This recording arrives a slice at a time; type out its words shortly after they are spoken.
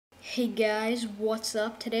Hey guys, what's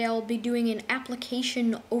up? Today I'll be doing an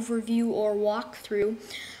application overview or walkthrough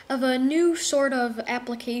of a new sort of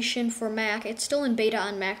application for Mac. It's still in beta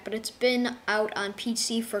on Mac, but it's been out on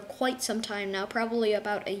PC for quite some time now, probably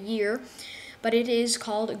about a year. But it is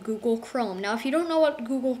called Google Chrome. Now, if you don't know what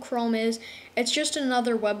Google Chrome is, it's just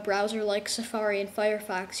another web browser like Safari and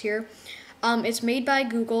Firefox here. It's made by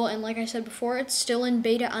Google, and like I said before, it's still in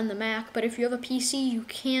beta on the Mac, but if you have a PC, you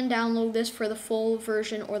can download this for the full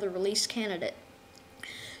version or the release candidate.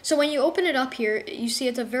 So when you open it up here, you see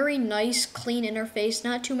it's a very nice, clean interface,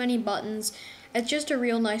 not too many buttons. It's just a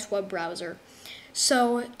real nice web browser.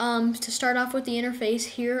 So to start off with the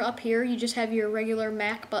interface, up here, you just have your regular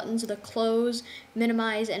Mac buttons, the close,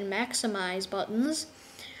 minimize, and maximize buttons.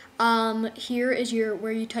 Here is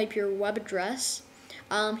where you type your web address.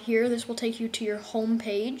 Here, this will take you to your home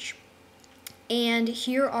page, and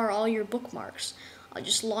here are all your bookmarks. I'll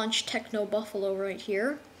just launch Techno Buffalo right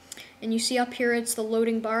here, and you see up here it's the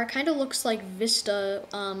loading bar. It kind of looks like Vista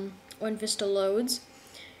when Vista loads.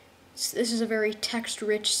 This is a very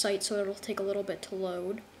text-rich site, so it'll take a little bit to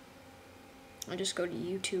load. I'll just go to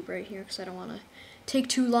YouTube right here because I don't want to take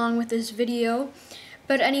too long with this video.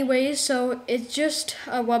 But anyways, so it's just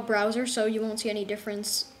a web browser, so you won't see any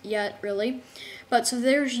difference yet, really. But so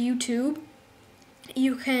there's YouTube.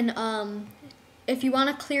 You can, if you want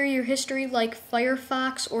to clear your history like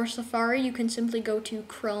Firefox or Safari, you can simply go to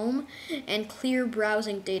Chrome and clear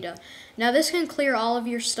browsing data. Now this can clear all of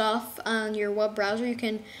your stuff on your web browser. You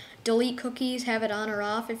can delete cookies, have it on or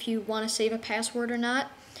off if you want to save a password or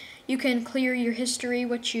not. You can clear your history,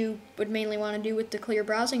 which you would mainly want to do with the clear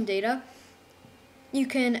browsing data. You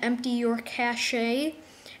can empty your cache,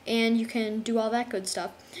 and you can do all that good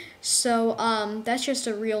stuff. So that's just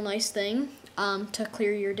a real nice thing to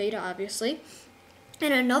clear your data, obviously.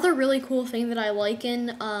 And another really cool thing that I like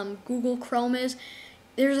in Google Chrome is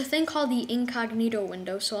there's a thing called the incognito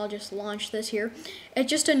window. So I'll just launch this here. It's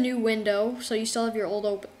just a new window, so you still have your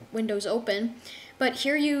old windows open. But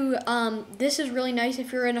here this is really nice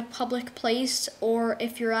if you're in a public place or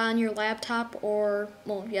if you're on your laptop or,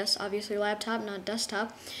 well, yes, obviously laptop, not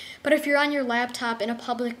desktop. But if you're on your laptop in a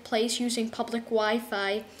public place using public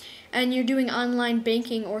Wi-Fi and you're doing online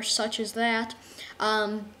banking or such as that,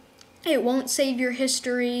 it won't save your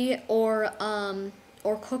history or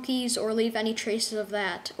cookies or leave any traces of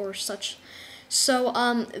that or such. So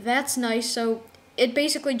that's nice. So it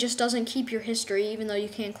basically just doesn't keep your history, even though you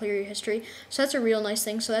can clear your history. So that's a real nice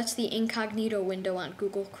thing. So that's the incognito window on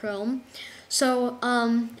Google Chrome. So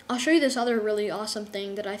I'll show you this other really awesome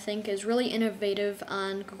thing that I think is really innovative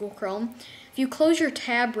on Google Chrome. If you close your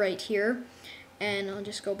tab right here, and I'll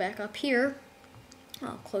just go back up here,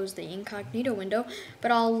 I'll close the incognito window,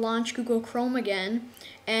 but I'll launch Google Chrome again,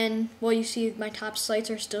 and well, you see my top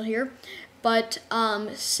sites are still here. But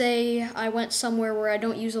say I went somewhere where I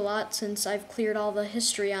don't use a lot since I've cleared all the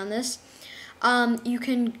history on this. You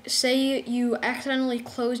can say you accidentally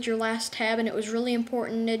closed your last tab and it was really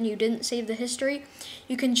important and you didn't save the history.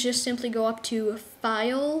 You can just simply go up to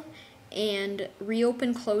File and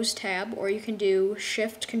reopen close tab, or you can do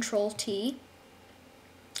Shift-Control-T.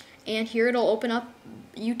 And here it'll open up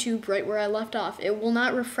YouTube right where I left off. It will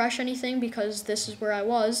not refresh anything because this is where I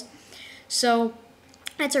was. So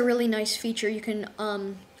that's a really nice feature. You can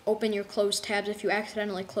open your closed tabs if you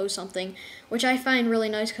accidentally close something, which I find really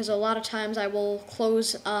nice because a lot of times I will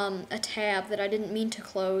close a tab that I didn't mean to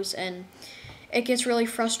close, and it gets really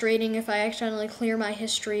frustrating if I accidentally clear my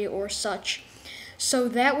history or such. So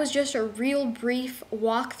that was just a real brief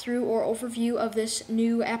walkthrough or overview of this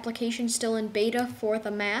new application still in beta for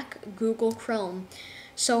the Mac, Google Chrome.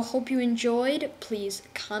 So hope you enjoyed. Please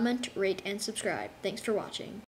comment, rate, and subscribe. Thanks for watching.